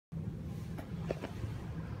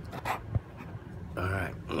All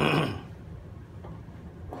right.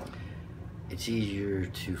 It's easier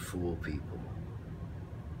to fool people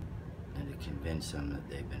than to convince them that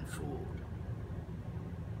they've been fooled.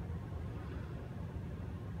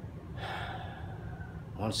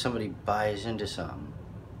 Once somebody buys into something,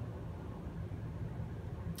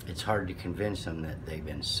 it's hard to convince them that they've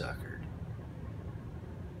been suckered.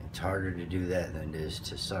 It's harder to do that than it is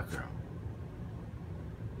to sucker them.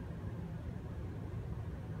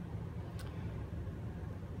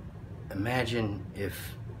 Imagine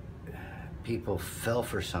if people fell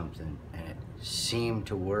for something and it seemed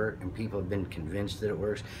to work, and people have been convinced that it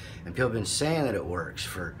works, and people have been saying that it works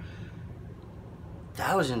for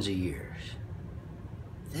thousands of years.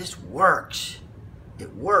 This works.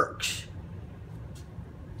 It works.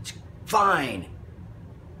 It's fine.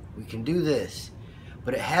 We can do this.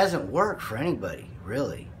 But it hasn't worked for anybody,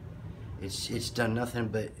 really. It's done nothing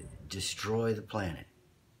but destroy the planet.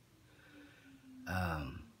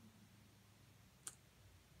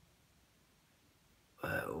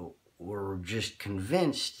 We're just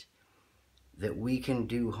convinced that we can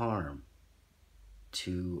do harm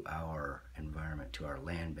to our environment, to our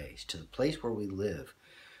land base, to the place where we live.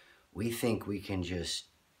 We think we can just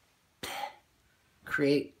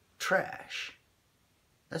create trash.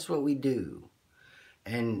 That's what we do.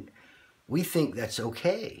 And we think that's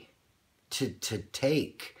okay to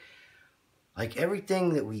take. Like,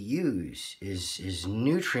 everything that we use is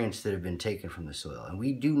nutrients that have been taken from the soil, and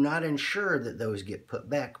we do not ensure that those get put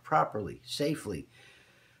back properly, safely,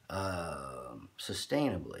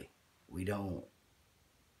 sustainably. We don't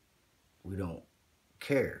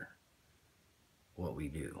care what we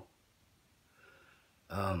do,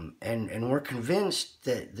 and we're convinced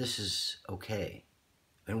that this is okay,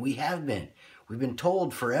 and we have been. We've been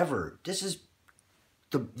told forever, this is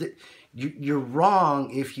you're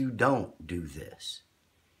wrong if you don't do this.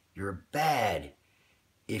 You're bad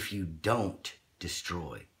if you don't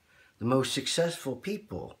destroy. The most successful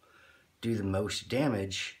people do the most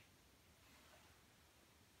damage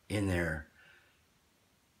in their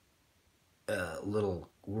little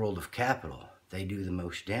world of capital. They do the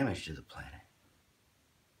most damage to the planet.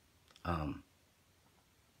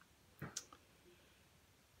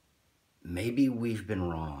 Maybe we've been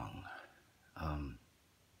wrong.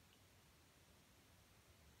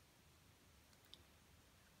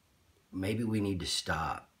 Maybe we need to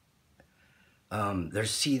stop.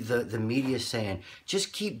 The media saying,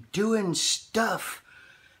 just keep doing stuff,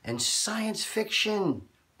 and science fiction,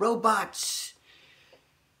 robots,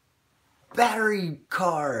 battery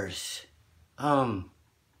cars,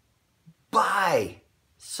 buy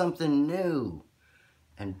something new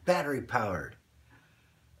and battery powered.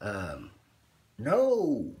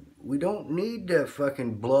 No, we don't need to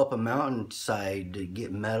fucking blow up a mountainside to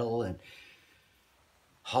get metal and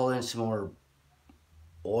haul in some more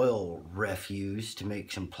oil refuse to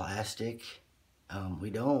make some plastic.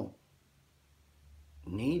 We don't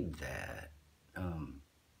need that.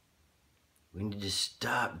 We need to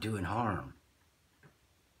stop doing harm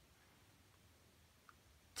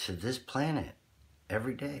to this planet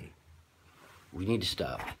every day. We need to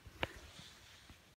stop.